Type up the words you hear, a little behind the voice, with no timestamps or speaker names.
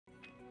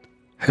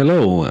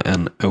Hello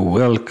and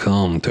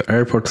welcome to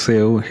Airport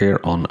ACEO here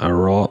on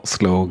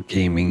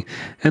RawSlowGaming.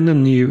 In a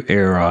new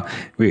era,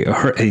 we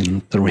are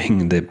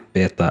entering the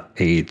beta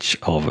age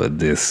of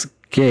this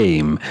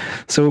game.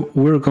 So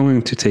we're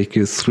going to take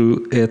you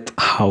through it,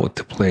 how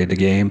to play the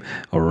game,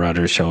 or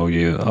rather show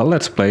you a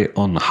let's play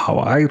on how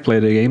I play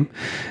the game.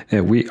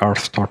 We are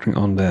starting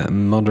on the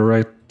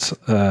moderate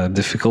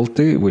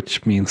difficulty,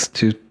 which means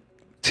 2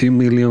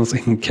 million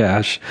in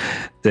cash.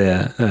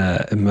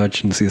 The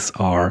emergencies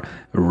are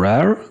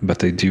rare, but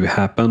they do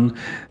happen.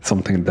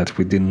 Something that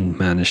we didn't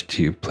manage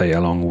to play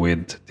along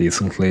with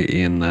decently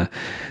in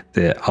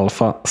the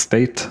alpha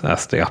state,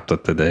 as they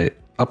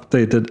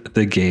updated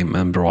the game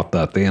and brought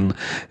that in,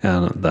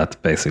 and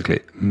that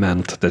basically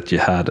meant that you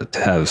had to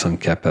have some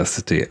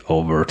capacity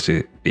over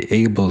to be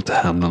able to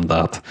handle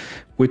that,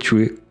 which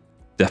we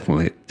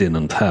definitely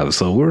didn't have.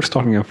 So we're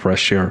starting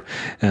afresh here,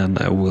 and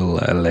I will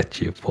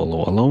let you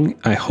follow along.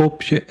 I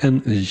hope you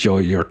enjoy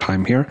your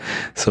time here.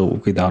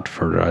 So without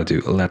further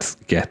ado, let's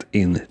get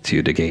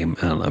into the game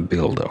and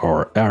build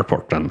our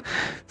airport then.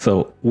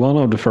 So one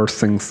of the first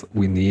things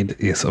we need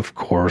is of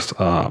course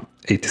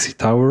ATC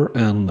tower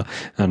and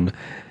an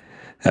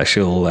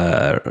actual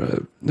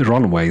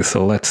runway.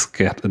 So let's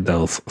get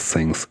those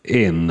things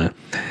in.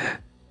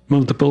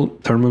 Multiple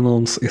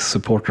terminals is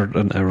supported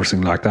and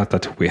everything like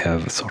that we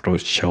have sort of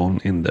shown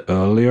in the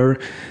earlier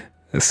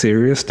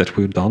series that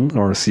we've done,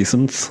 or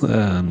seasons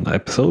and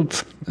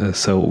episodes.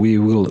 So we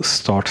will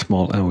start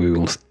small and we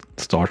will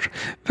start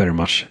very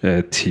much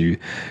too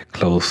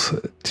close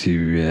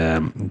to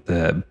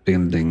the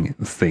building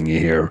thingy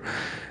here.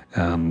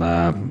 And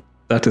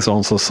that is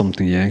also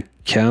something you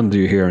can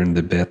do here in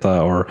the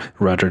beta, or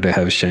rather they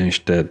have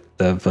changed the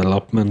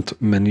development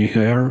menu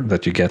here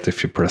that you get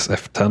if you press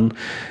F10.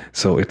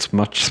 So it's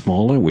much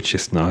smaller, which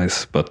is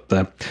nice, but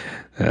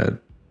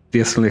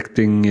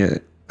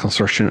deselecting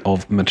construction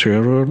of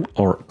material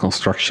or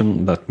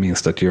construction, that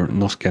means that you're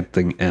not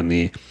getting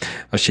any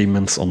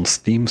achievements on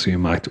Steam, so you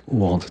might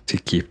want to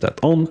keep that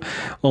on.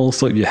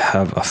 Also, you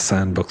have a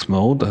sandbox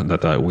mode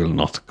that I will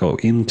not go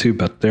into,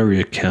 but there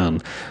you can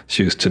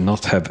choose to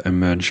not have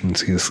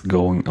emergencies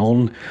going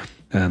on,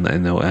 and I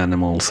know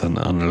animals and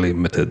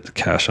unlimited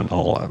cash and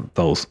all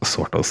those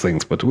sort of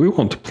things, but we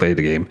want to play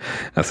the game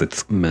as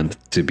it's meant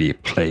to be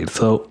played.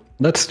 So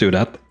let's do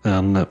that.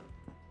 And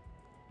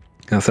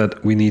I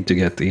said we need to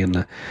get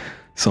in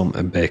some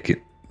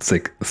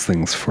basic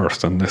things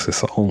first, and this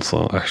is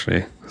also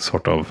actually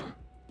sort of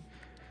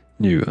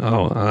new.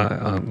 Oh, I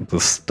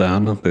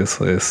understand.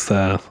 This is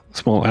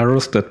small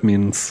arrows. That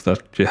means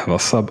that you have a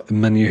sub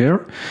menu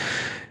here,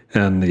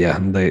 and yeah,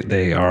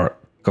 they are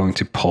going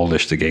to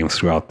polish the game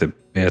throughout the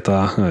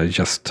beta. I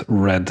just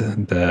read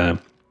the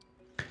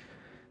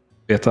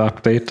beta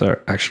update,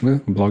 or actually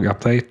blog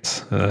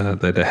update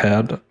that they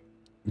had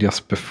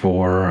just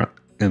before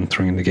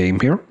entering the game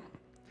here.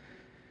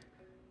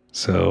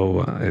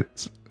 So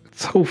it's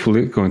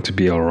hopefully going to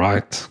be all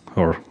right,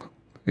 or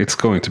it's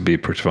going to be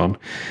pretty fun.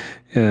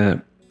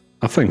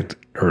 I think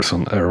there's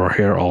an error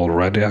here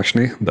already,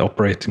 actually. The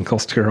operating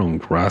cost here on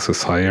grass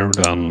is higher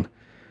than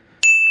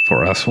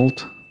for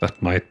asphalt. That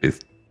might be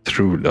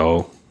true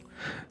though,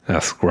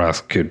 as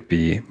grass could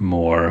be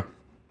more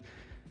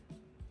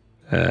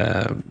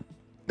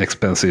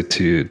expensive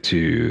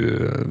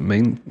to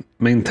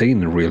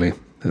maintain, really.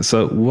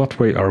 So what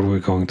way are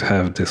we going to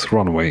have this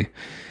runway?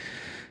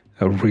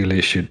 I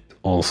really should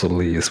also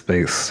leave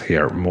space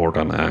here more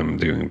than I'm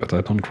doing, but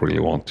I don't really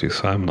want to,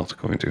 so I'm not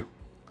going to.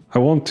 I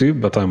want to,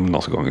 but I'm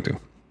not going to.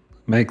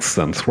 Makes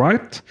sense,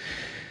 right?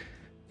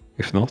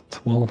 If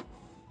not, well,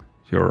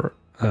 you're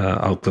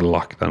out of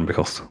luck then,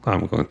 because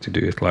I'm going to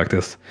do it like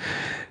this.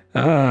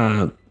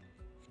 Yeah,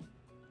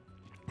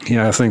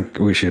 I think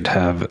we should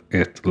have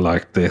it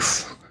like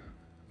this.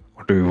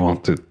 Or do we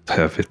want to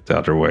have it the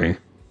other way?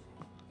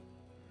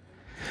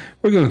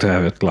 We're going to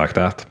have it like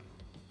that.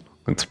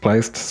 It's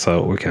placed,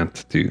 so we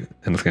can't do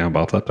anything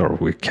about that, or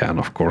we can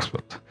of course,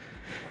 but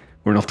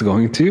we're not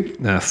going to.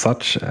 As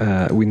such,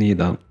 we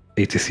need an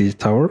ATC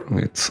tower.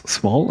 It's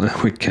small and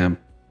we can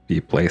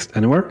be placed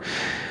anywhere.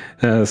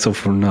 So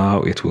for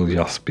now it will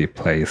just be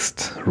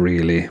placed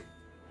really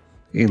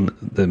in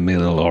the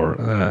middle, or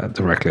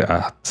directly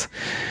at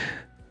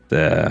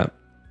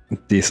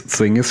these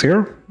things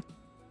here.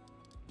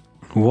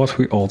 What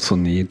we also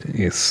need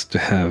is to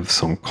have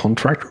some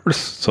contractors,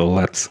 so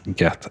let's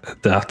get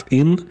that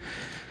in.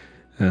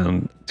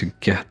 And to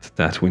get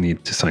that we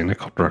need to sign a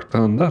contract,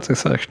 and that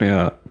is actually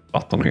a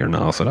button here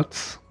now, so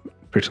that's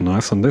pretty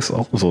nice. And this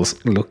also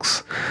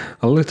looks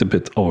a little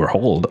bit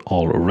overhauled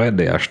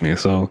already, actually.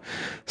 So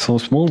some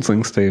small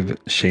things they've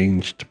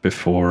changed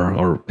before,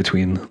 or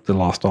between the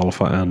last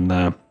alpha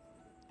and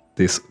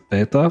this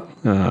beta,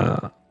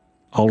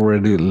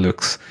 already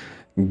looks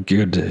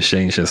good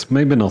changes.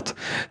 Maybe not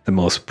the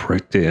most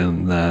pretty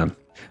and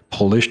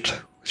polished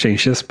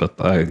changes, but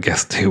I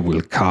guess they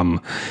will come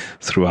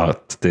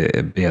throughout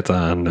the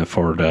beta and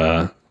for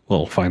the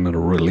final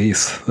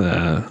release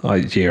a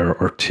year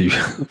or two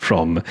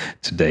from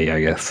today,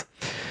 I guess.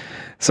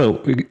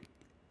 So we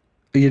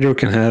either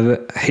can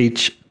have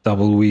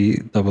double yeah,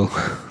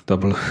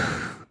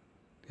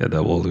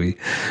 double V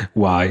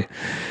Y,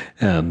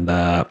 and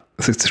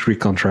 63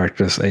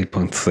 contractors,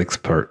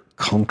 8.6 per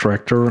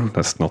contractor.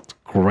 That's not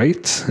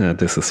great.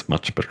 This is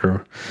much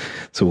better.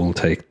 So we'll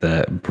take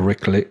the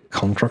Brickley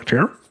contract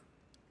here.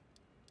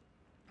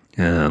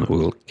 And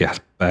we'll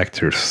get back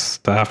to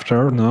staff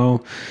there.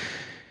 No,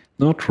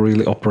 not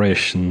really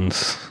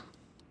operations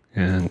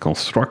and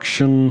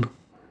construction.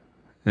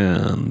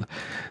 And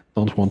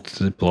don't want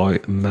to deploy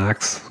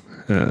max.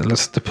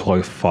 Let's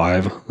deploy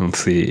 5 and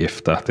see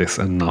if that is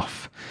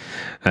enough.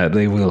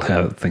 They will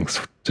have things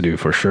to do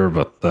for sure,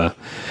 but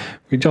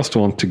we just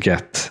want to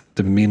get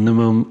the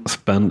minimum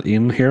spend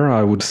in here,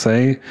 I would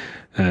say,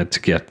 to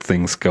get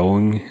things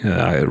going.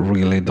 I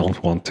really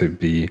don't want to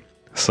be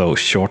so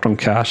short on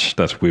cash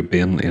that we've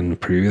been in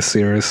previous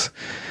series.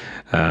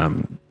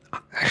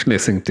 Actually, I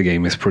think the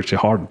game is pretty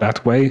hard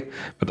that way,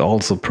 but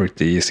also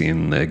pretty easy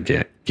in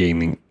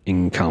gaining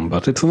income.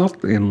 But it's not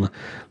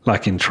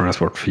like in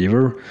Transport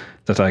Fever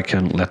that I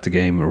can let the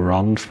game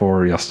run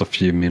for just a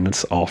few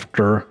minutes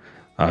after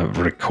I've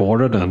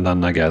recorded and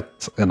then I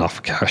get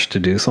enough cash to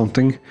do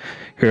something.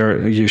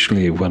 Here,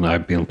 usually when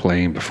I've been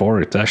playing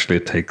before, it actually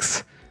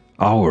takes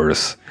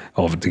hours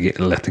of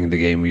letting the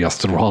game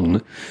just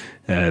run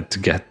to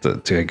get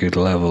to a good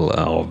level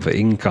of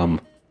income.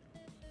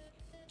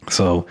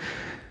 So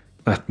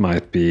that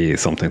might be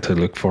something to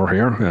look for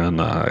here,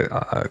 and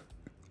I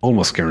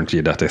almost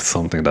guarantee that it's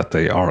something that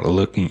they are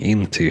looking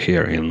into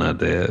here in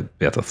the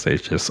beta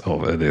stages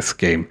of this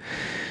game.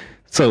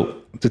 So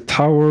the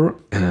tower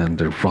and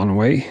the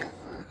runway,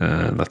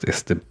 that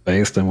is the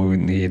base. Then we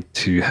need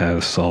to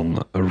have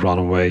some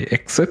runway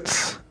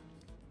exits,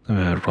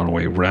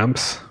 runway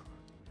ramps.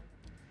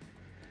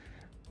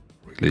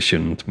 Really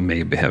shouldn't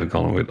maybe have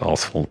gone with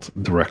asphalt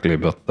directly,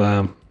 but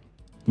that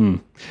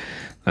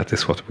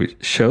is what we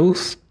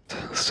chose.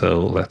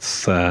 So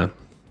let's have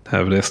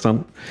this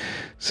done.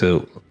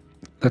 So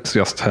let's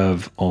just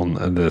have on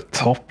the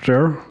top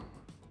there.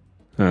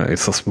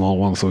 It's a small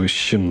one, so we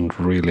shouldn't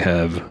really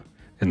have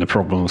any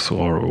problems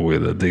or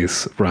with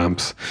these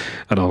ramps.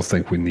 I don't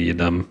think we need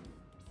them.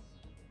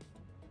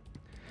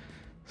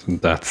 So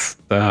that's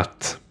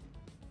that.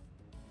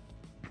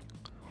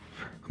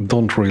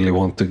 Don't really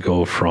want to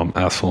go from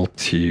asphalt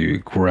to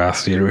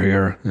grass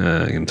here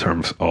in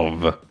terms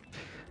of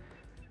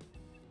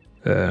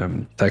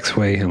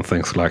taxway and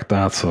things like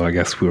that, so I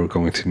guess we're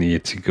going to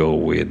need to go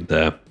with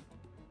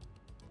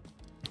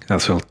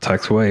asphalt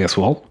taxway as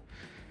well.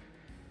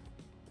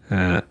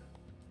 At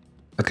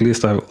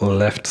least I've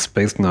left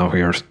space now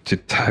here to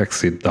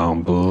taxi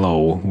down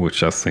below,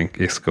 which I think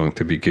is going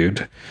to be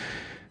good.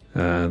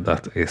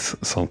 That is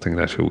something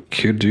that we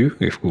could do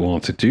if we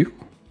wanted to.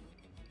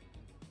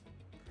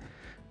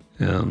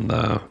 And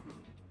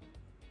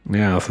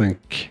yeah, I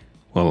think,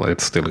 well,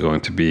 it's still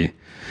going to be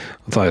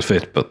a tight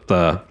fit, but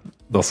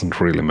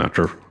doesn't really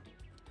matter.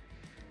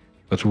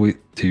 But we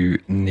do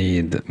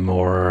need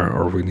more,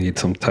 or we need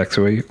some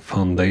taxiway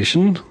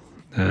foundation.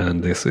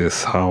 And this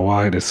is how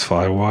wide? It's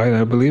 5 wide,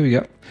 I believe,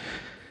 yeah.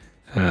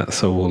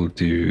 So we'll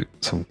do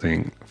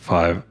something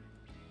 5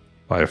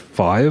 by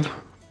 5,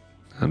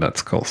 and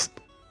that's cost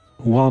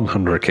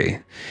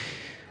 100k.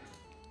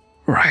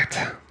 Right.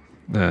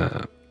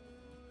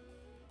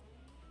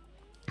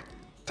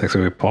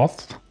 Taxiway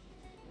path.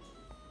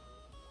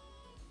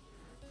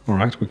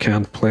 Alright, we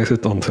can't place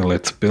it until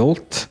it's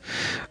built.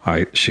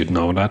 I should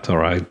know that,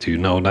 or I do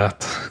know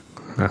that.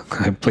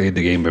 I played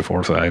the game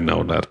before, so I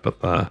know that,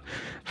 but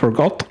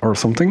forgot or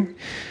something.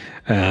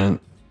 And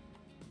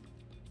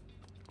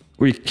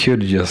we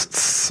could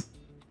just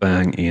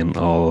bang in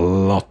a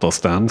lot of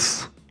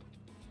stands.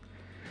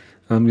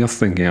 I'm just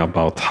thinking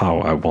about how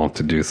I want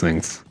to do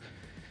things.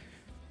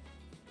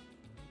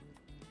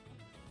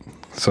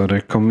 So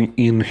they're coming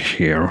in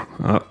here.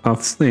 I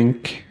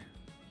think,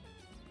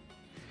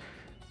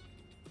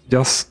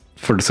 just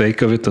for the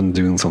sake of it and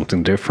doing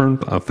something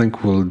different, I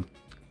think we'll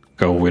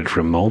go with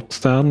remote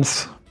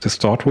stands to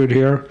start with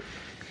here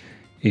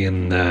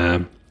in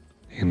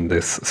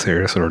this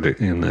series, or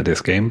in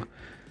this game.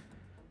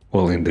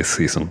 Well, in this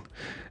season.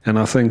 And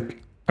I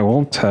think I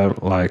won't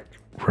have like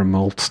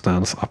remote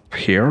stands up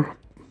here,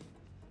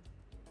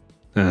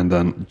 and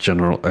then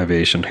general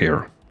aviation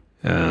here,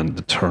 and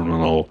the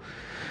terminal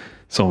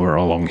somewhere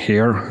along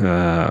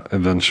here.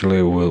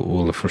 Eventually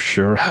we'll for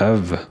sure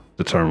have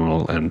the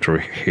terminal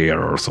entry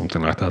here or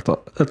something like that,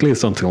 at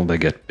least until they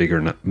get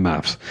bigger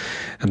maps.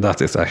 And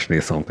that is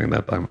actually something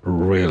that I'm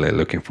really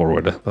looking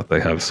forward to, that they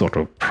have sort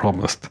of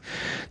promised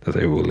that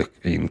they will look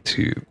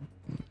into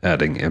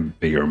adding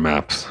bigger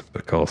maps,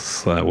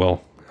 because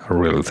well, I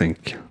really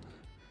think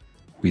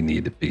we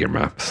need bigger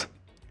maps.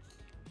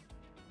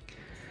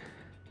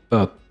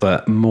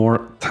 But more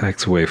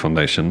taxiway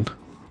foundation.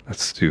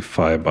 Let's do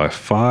 5 by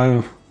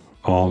 5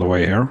 all the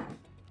way here.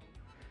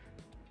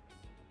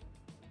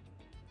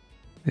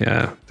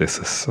 Yeah, this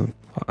is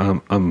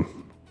I'm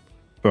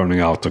burning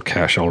out of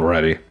cash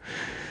already.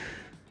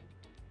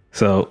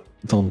 So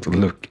don't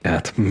look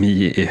at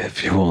me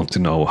if you want to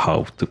know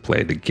how to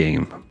play the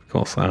game,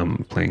 because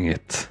I'm playing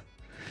it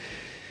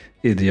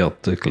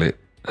idiotically,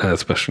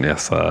 especially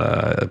as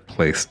I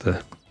place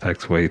the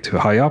tags way too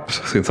high up,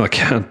 since I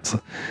can't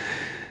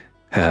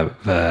have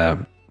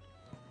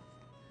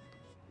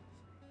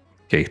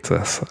gates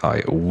as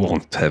I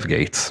want to have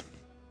gates.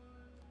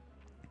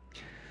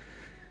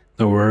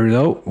 No worry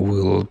though,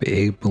 we'll be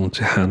able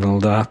to handle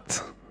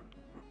that.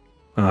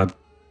 I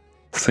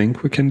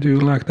think we can do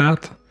like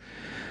that.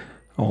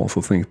 I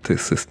also think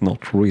this is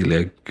not really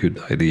a good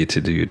idea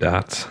to do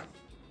that.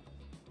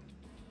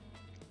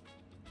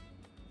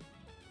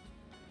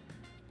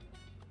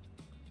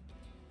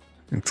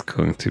 It's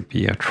going to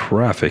be a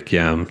traffic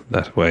jam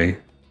that way.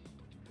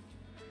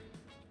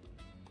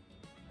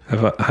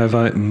 Have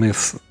I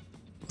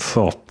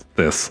misthought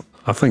this?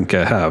 I think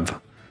I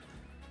have.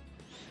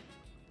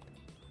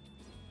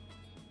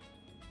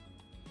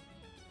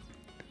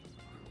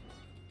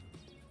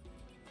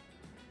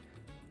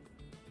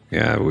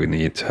 Yeah, we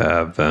need to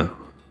have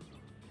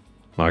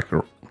like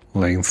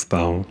lanes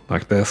down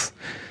like this.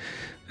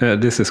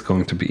 This is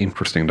going to be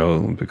interesting though,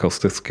 because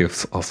this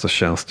gives us a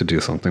chance to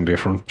do something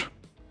different.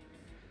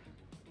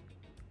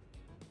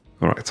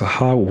 Alright, so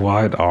how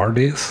wide are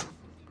these?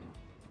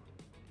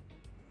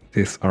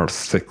 These are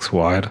 6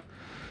 wide.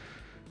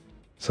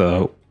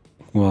 So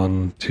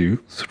 1, 2,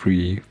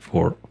 3,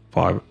 4,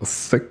 5,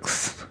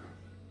 6.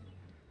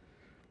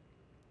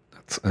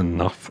 That's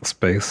enough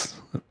space.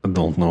 I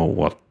don't know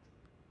what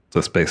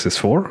the space is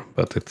for,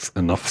 but it's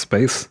enough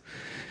space.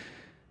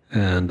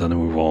 And then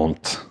we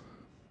want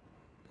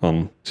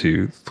 1,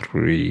 2,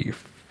 3,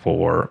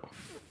 4,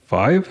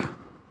 5.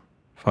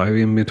 5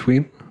 in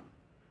between.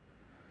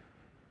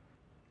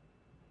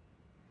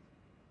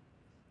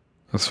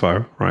 That's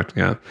 5, right?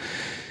 Yeah.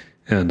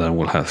 And then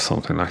we'll have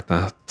something like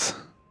that.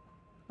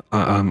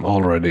 I'm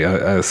already,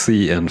 I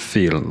see and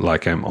feel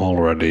like I'm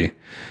already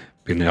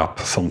building up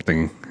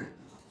something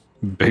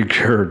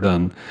bigger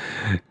than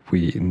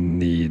we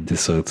need,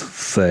 so to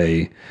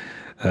say.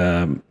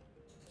 Yeah,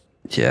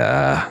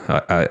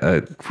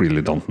 I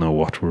really don't know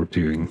what we're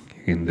doing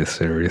in this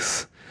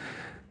series.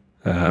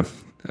 I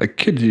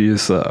could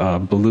use a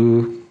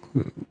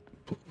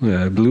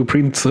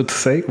blueprint, so to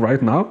say,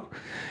 right now.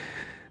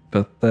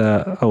 But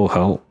oh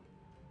hell,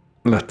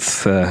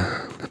 let's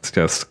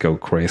just go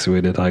crazy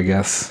with it, I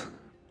guess.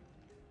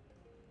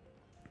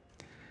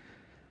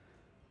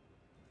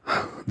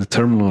 The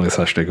terminal is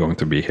actually going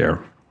to be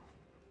here,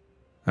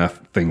 as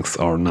things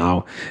are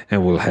now,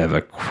 and we'll have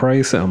a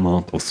crazy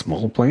amount of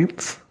small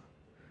planes,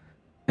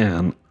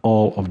 and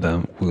all of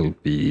them will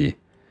be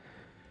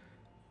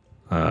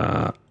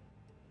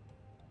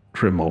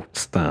remote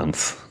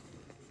stands.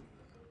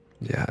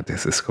 Yeah,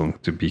 this is going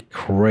to be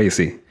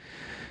crazy.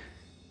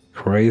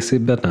 Crazy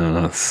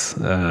bananas.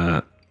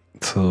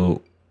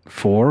 So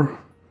 4,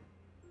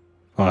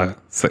 5,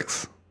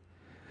 6.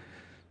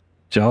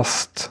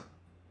 Just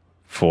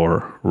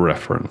for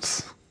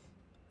reference.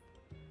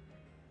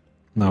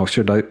 Now,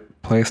 should I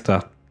place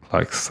that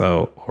like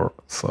so or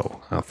so?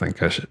 I think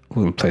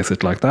will place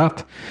it like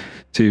that.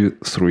 2,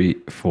 3,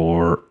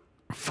 4,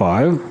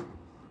 5.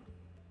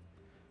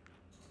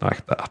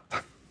 Like that.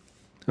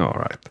 All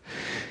right.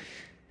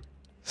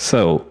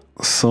 So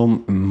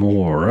some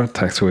more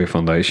taxiway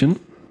foundation.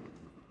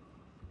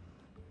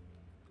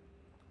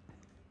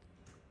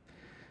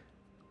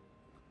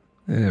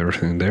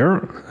 Everything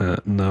there.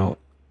 Now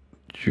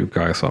you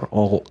guys are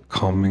all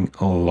coming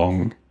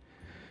along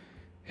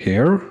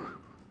here,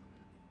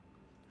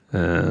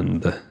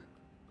 and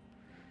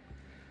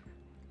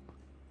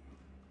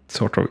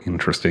sort of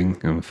interesting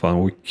and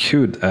fun. We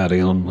could add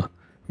in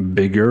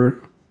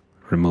bigger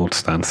remote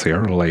stands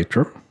here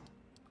later.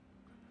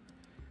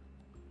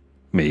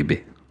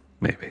 Maybe.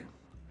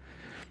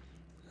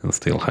 And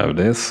still have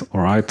this.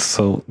 Alright,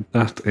 so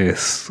that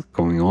is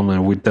going on,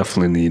 and we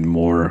definitely need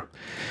more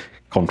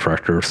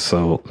contractors,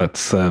 so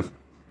let's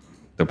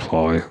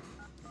deploy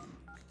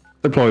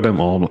them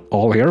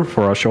all here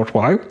for a short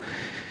while.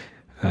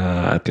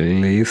 At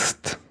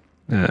least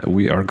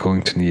we are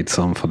going to need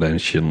some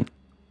foundation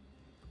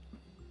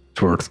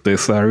towards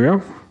this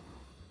area.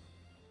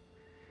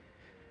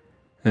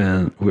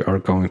 And we are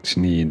going to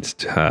need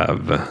to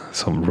have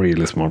some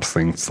really smart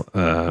things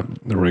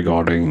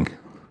regarding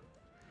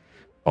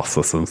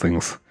buses and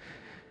things.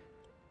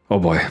 Oh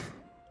boy.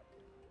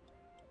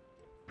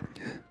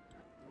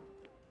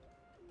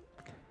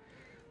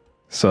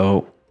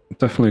 So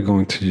definitely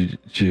going to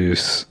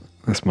use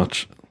as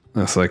much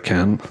as I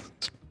can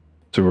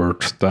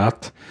towards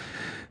that.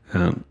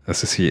 And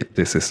as you see,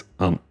 this is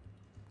not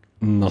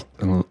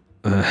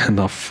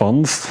enough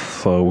funds,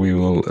 so we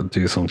will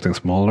do something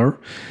smaller.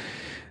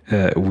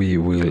 We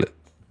will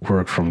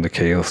work from the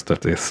chaos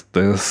that is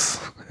this,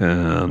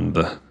 and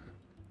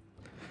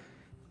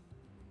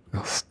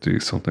just do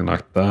something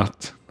like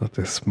that. That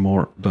is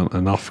more than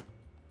enough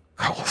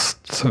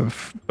cost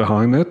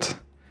behind it.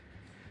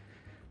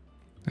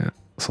 Yeah,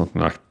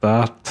 something like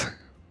that.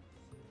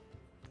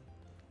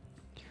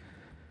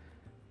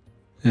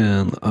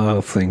 And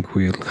I think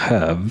we're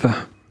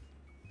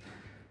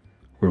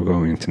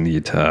going to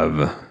need to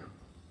have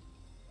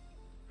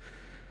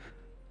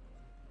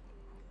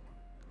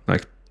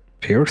like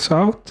piers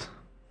out.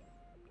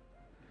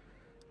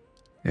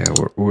 Yeah,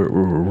 we're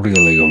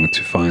really going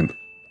to find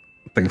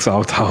things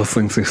out, how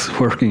things is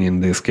working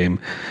in this game,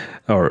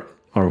 or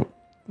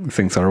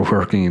things are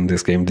working in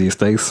this game these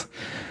days.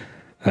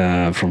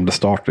 From the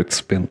start,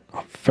 it's been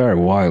a fair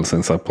while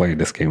since I played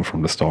this game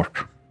from the start.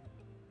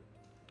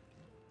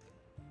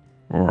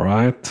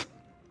 Alright.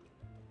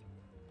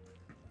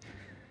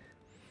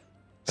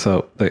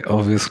 So they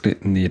obviously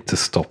need to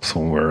stop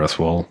somewhere as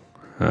well.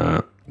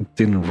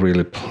 Didn't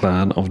really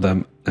plan of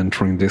them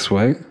entering this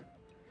way,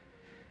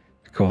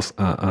 because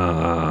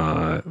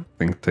I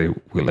think they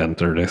will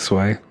enter this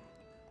way.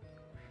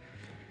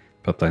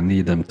 But I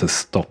need them to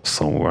stop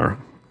somewhere.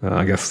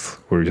 I guess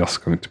we're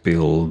just going to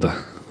build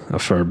a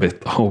fair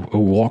bit of a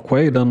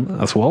walkway then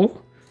as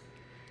well.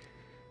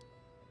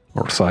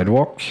 Or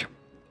sidewalk.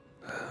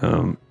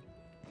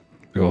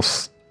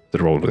 Because the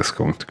road is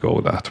going to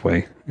go that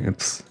way.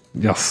 It's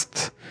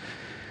just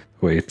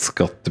the way it's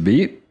got to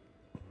be.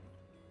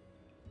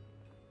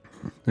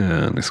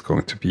 And it's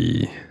going to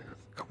be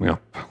coming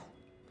up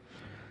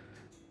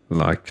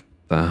like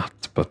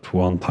that, but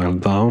one tile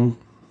down.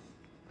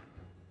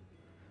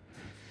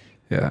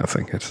 Yeah, I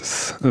think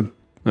it's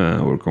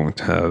we're going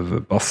to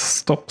have bus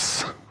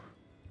stops.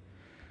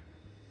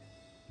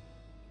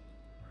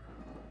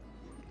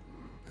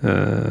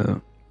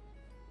 And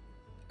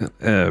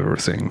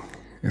everything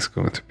is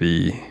going to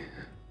be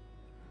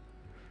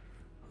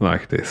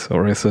like this,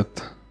 or is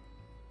it?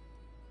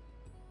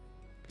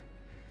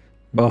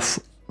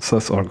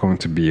 Buses are going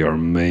to be our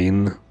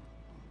main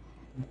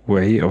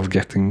way of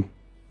getting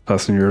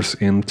passengers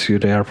into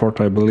the airport,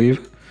 I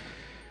believe.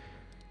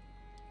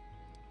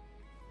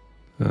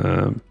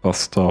 Bus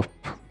stop,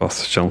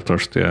 bus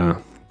shelters, the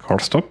car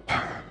stop.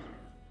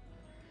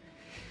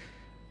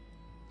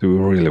 Do we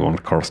really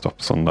want car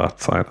stops on that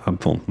side? I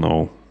don't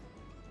know.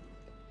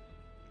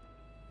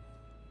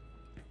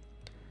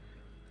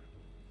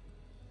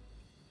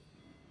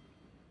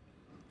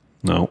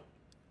 No,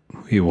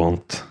 we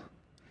want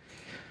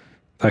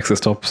taxi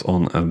stops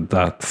on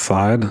that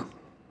side.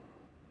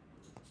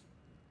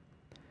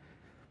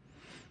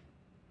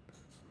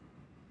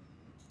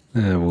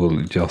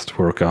 We'll just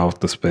work out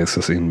the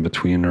spaces in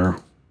between her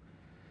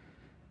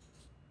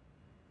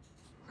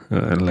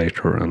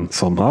later, and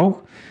somehow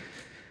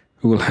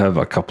we'll have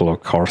a couple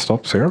of car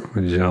stops here,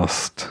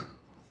 just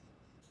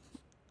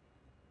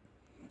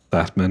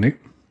that many.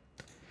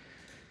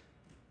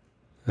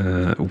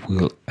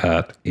 We'll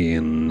add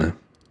in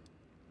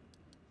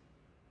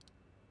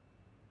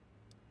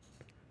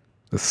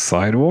the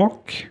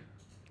sidewalk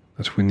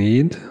that we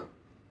need.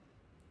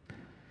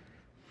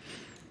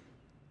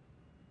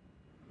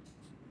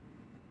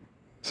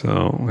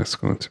 So it's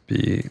going to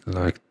be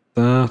like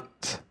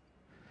that,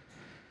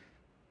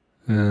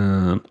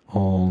 and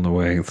all the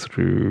way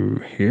through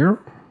here.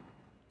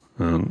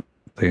 And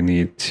they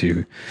need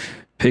to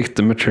pick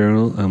the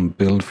material and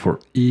build for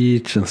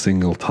each and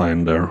single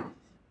time there.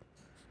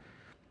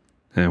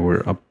 And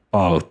we're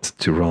about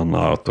to run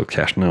out of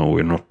cash now.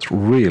 We're not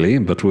really,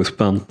 but we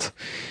spent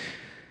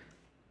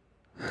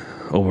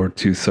over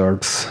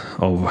 2/3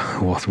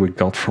 of what we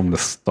got from the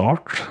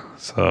start.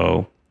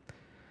 So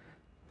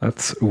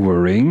that's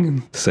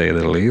worrying, to say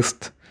the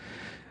least.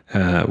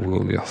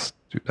 We'll just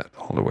do that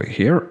all the way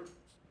here.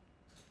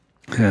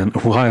 And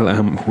while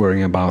I'm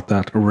worrying about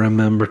that,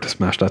 remember to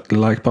smash that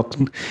like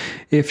button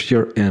if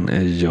you're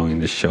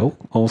enjoying the show.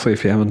 Also,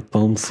 if you haven't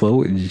done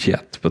so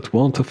yet, but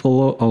want to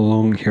follow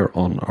along here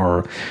on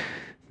our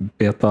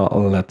beta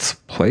let's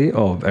play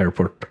of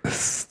Airport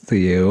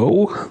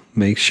ACEO,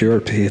 make sure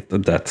to hit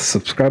that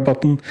subscribe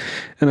button.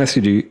 And as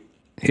you do,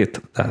 hit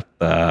that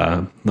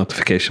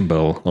notification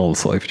bell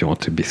also if you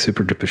want to be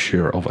super duper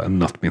sure of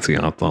not missing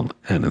out on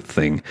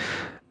anything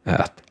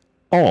at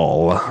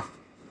all.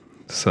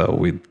 So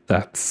with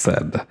that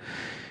said,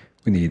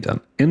 we need an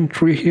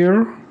entry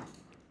here.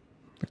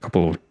 A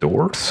couple of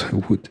doors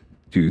would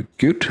do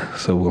good.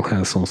 So we'll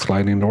have some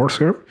sliding doors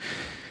here.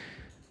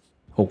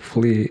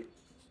 Hopefully,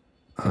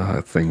 I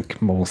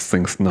think most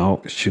things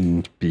now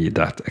shouldn't be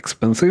that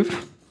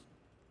expensive.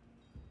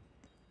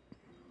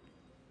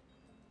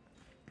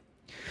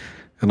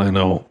 And I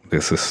know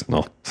this is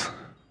not...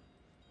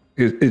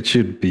 It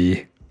should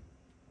be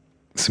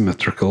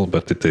symmetrical,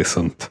 but it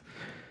isn't.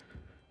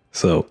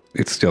 So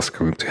it's just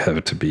going to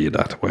have to be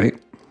that way.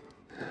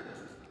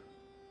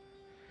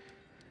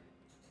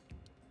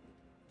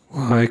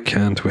 Why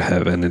can't we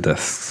have any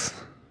desks?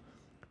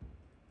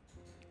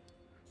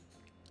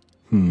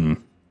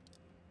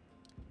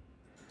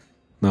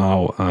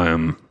 Now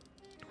I'm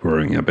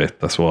worrying a bit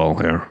as well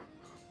here.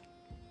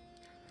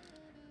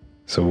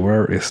 So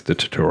where is the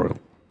tutorial?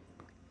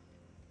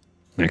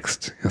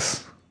 Next,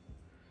 yes.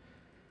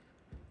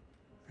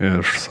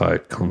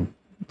 Airside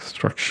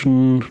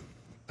construction.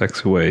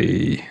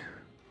 Taxiway.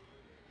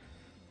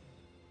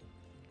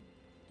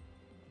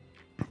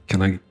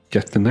 Can I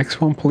get the next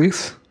one,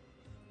 please?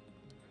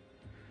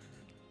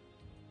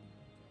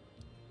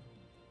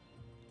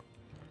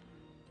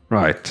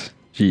 Right,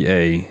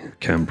 GA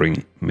can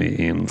bring me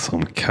in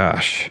some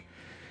cash.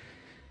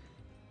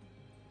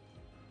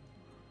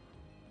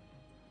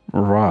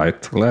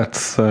 right,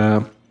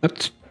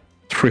 let's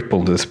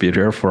triple the speed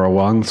here for a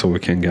while so we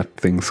can get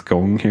things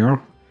going here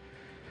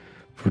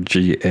for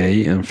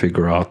GA and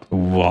figure out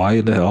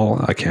why the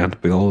hell I can't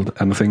build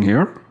anything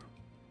here.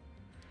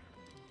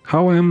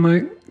 How am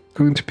I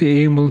going to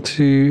be able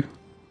to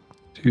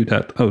do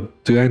that? Oh,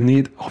 do I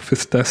need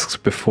office desks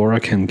before I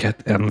can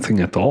get anything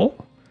at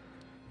all?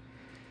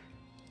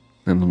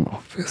 And an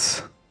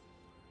office?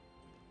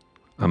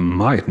 I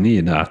might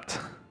need that.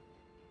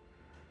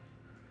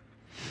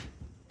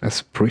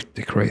 That's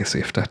pretty crazy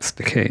if that's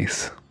the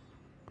case.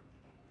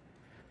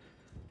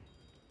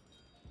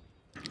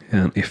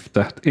 And if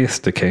that is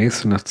the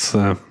case,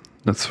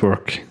 let's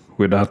work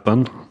with that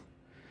then.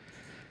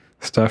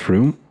 Staff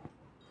room.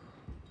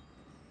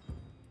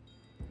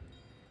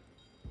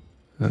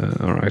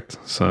 All right,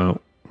 so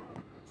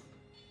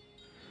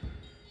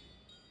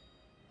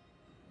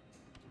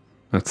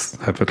let's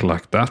have it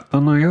like that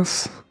then, I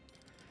guess.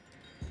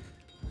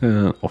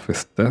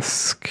 Office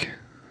desk.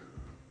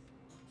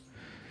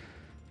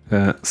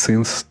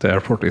 Since the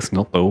airport is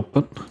not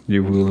open,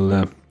 you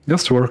will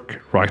just work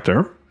right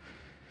there.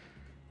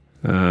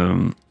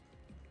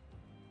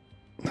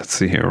 Let's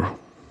see here.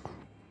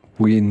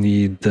 We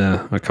need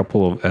a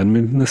couple of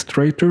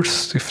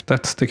administrators, if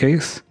that's the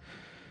case.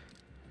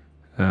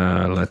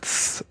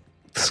 Let's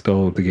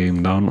slow the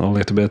game down a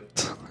little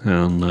bit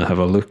and have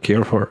a look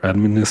here for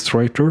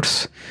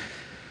administrators.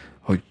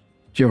 Oh,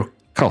 you're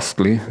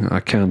costly.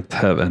 I can't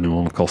have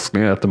anyone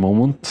costly at the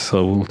moment,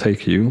 so we'll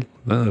take you.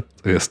 That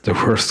is the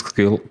worst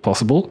skill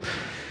possible,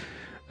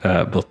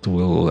 but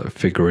we'll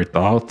figure it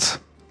out.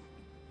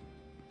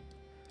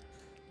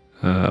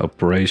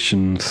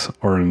 Operations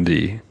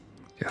R&D,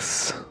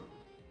 yes.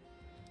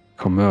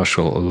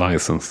 Commercial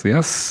license,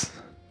 yes.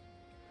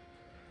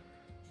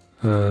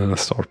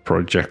 Start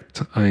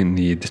project, I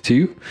need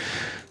to.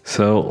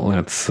 So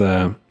let's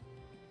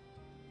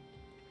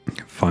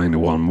find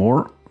one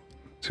more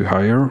to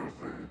hire.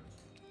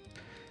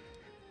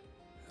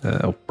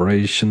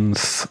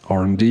 Operations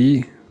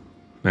R&D,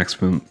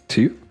 maximum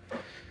 2.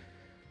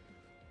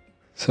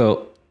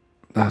 So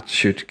that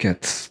should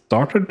get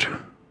started.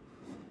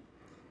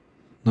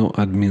 No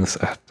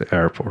admins at the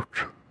airport.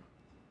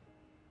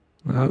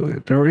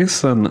 There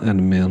is an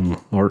admin,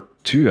 or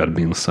 2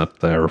 admins at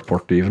the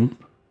airport even.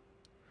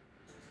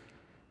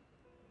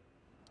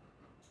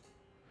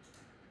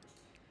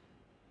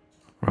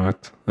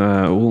 Right,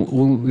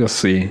 we'll just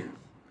see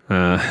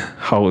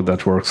how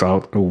that works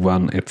out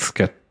when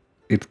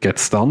it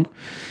gets done.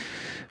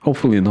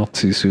 Hopefully not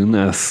too soon,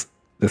 as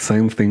the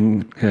same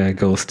thing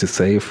goes to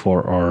say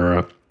for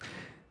our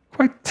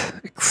quite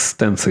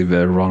extensive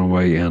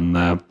runway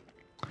and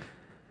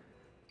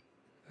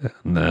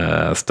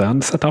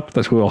stand setup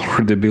that we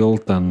already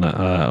built, and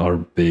our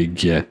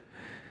big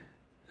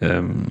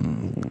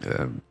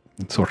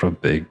sort of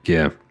big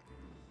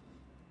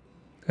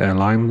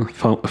airline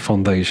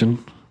foundation.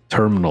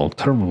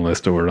 Terminal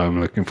is the word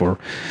I'm looking for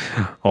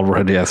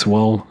already as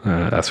well,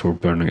 as we're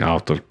burning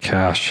out of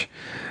cash.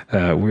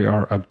 We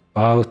are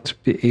about to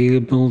be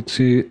able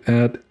to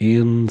add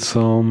in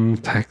some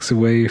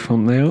taxiway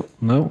from there.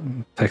 No,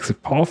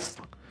 taxiway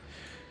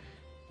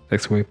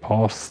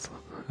path.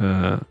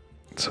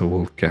 So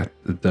we'll get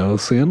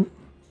those in.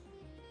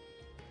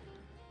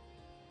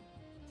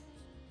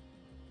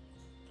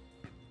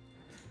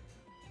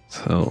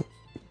 So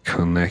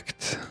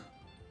connect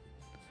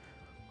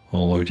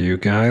all of you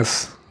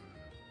guys.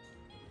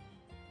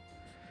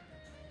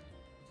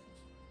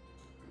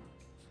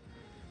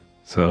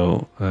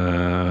 So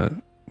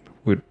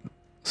we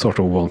sort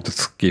of want to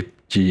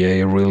skip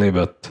GA really,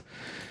 but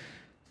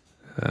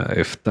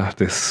if that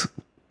is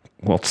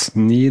what's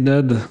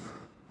needed,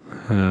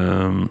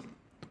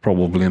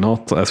 probably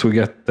not. As we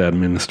get the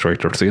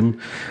administrators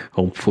in,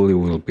 hopefully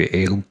we'll be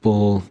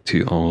able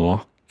to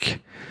unlock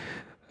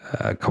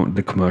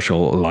the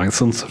commercial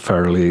license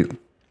fairly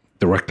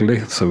directly,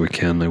 so we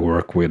can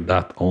work with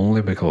that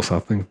only, because I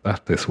think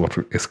that is what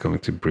is going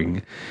to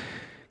bring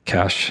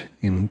cash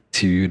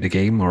into the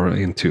game or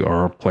into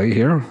our play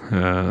here.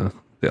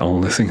 The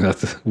only thing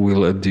that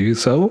will do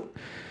so.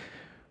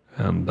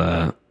 And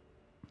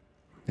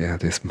yeah,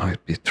 this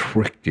might be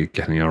tricky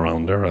getting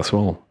around there as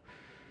well.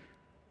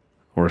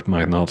 Or it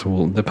might not.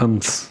 Well,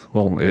 depends.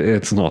 Well,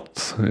 it's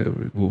not.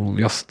 We'll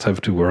just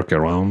have to work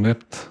around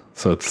it,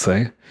 so to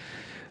say.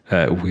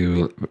 We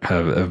will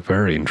have a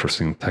very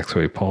interesting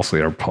taxiway pass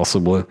here,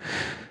 possibly.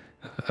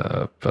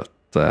 But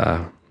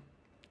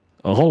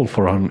all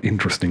for an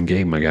interesting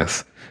game, I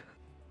guess.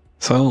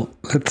 So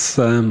let's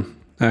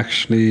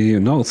actually...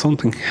 No,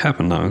 something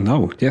happened now.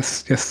 No,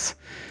 yes.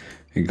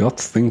 We got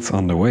things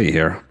on the way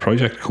here.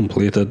 Project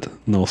completed,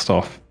 no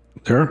stuff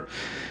there.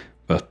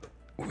 But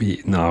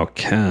we now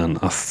can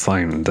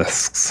assign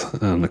desks,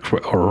 and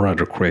or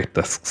rather create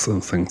desks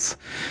and things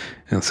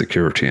and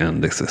security,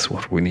 and this is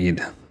what we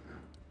need.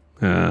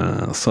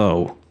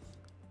 So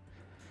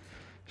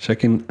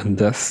check-in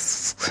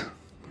desks,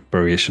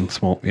 variation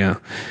small, yeah.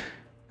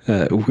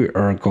 We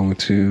are going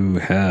to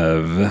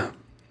have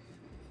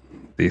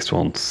these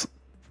ones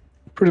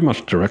pretty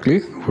much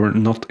directly. We're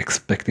not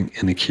expecting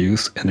any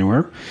queues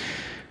anywhere.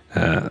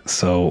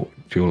 So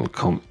you'll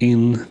come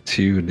in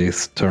to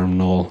this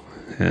terminal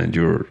and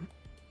you'll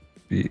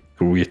be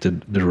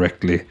greeted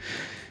directly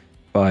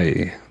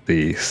by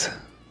these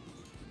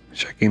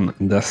check-in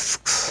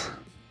desks.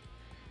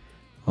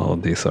 Oh,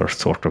 these are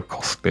sort of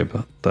costly,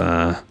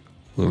 but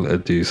we'll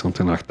do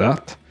something like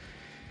that.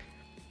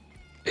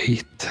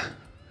 8.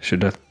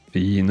 Should that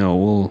be? No,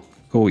 we'll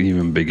go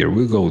even bigger.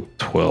 We'll go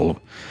 12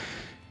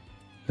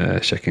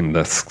 check-in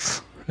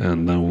desks,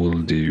 and then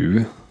we'll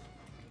do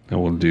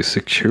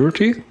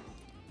security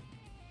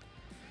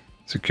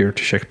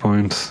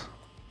checkpoints,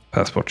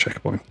 passport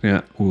checkpoint.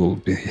 Yeah, we'll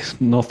be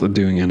not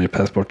doing any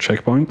passport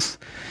checkpoints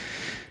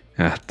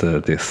at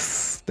this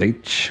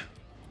stage.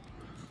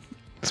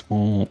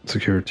 Small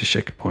security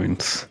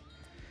checkpoints.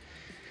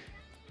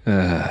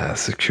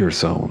 Secure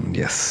zone,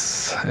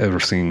 yes.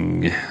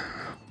 Everything,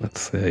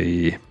 let's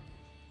say,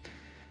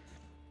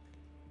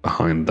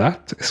 behind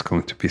that is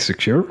going to be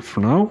secure for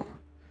now.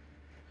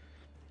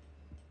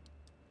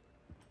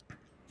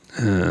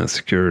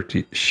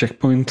 Security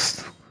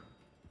checkpoints.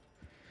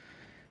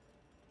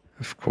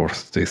 Of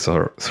course, these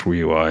are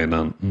 3 wide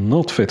and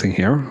not fitting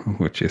here,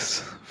 which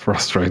is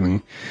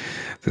frustrating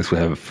since we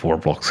have 4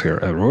 blocks here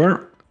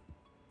everywhere.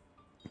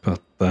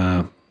 But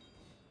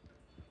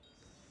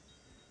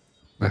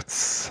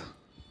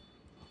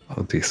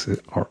these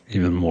are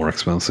even more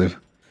expensive.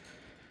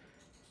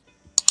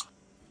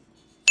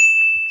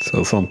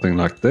 So something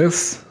like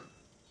this.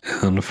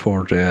 And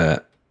for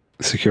the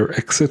secure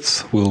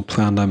exits, we'll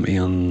plan them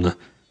in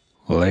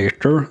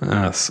later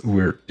as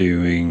we're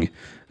doing,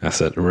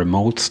 as a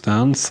remote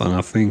stands. And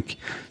I think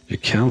you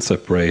can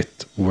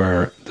separate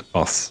where the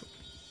bus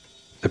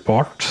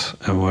departs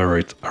and where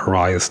it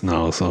arrives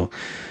now. So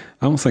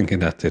I'm thinking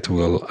that it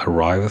will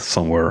arrive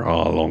somewhere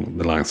along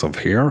the lines of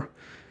here,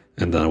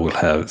 and then we'll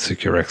have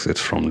secure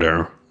exits from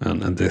there,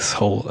 and this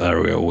whole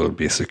area will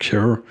be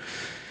secure,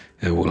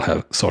 and we'll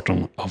have sort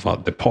of a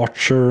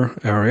departure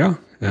area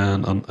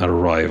and an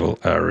arrival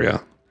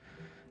area.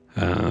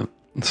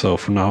 So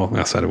for now, as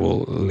I said,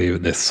 we'll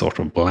leave this sort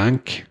of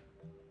blank,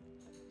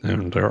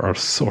 and they are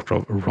sort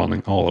of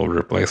running all over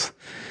the place,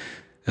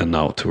 and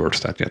now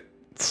towards that,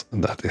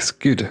 that is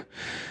good.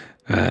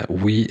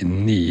 We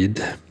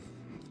need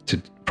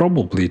to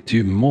probably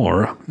do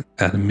more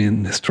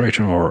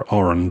administration or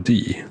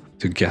R&D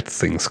to get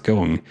things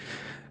going,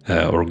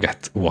 or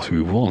get what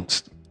we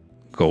want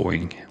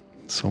going.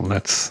 So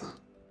let's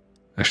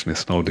actually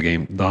slow the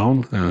game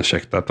down and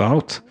check that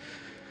out.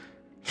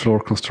 Floor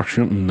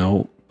construction,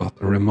 no, but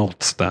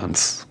remote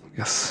stands,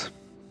 yes.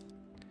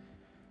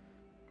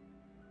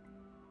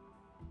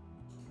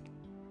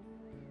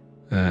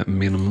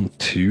 Minimum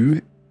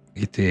 2,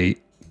 ETA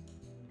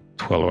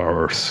 12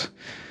 hours.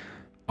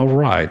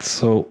 Alright,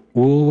 so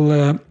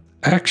we'll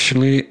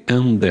actually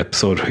end the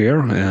episode here,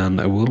 and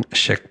we'll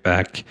check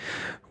back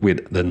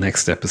with the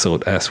next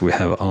episode as we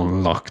have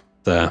unlocked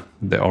the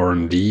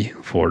R&D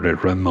for the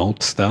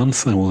remote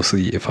stands, and we'll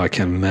see if I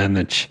can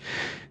manage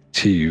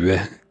to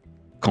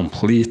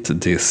complete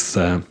this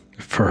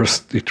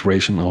first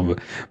iteration of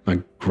my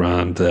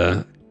grand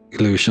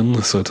illusion,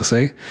 so to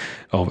say,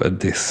 of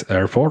this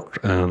airport,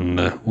 and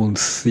we'll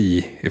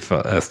see if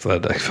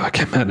I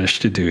can manage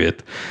to do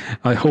it.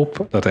 I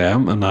hope that I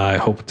am, and I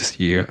hope to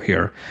see you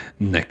here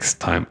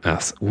next time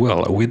as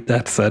well. With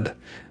that said,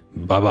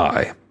 bye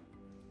bye.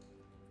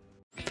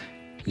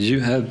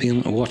 You have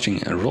been watching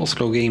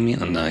RawSlowGaming,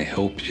 and I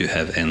hope you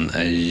have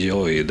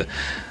enjoyed.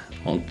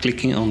 On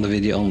clicking on the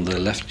video on the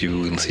left, you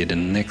will see the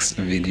next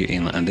video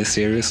in this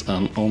series,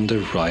 and on the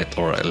right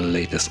our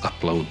latest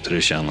upload to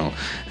the channel.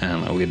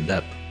 And with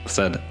that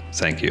said,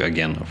 thank you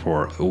again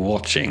for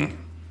watching.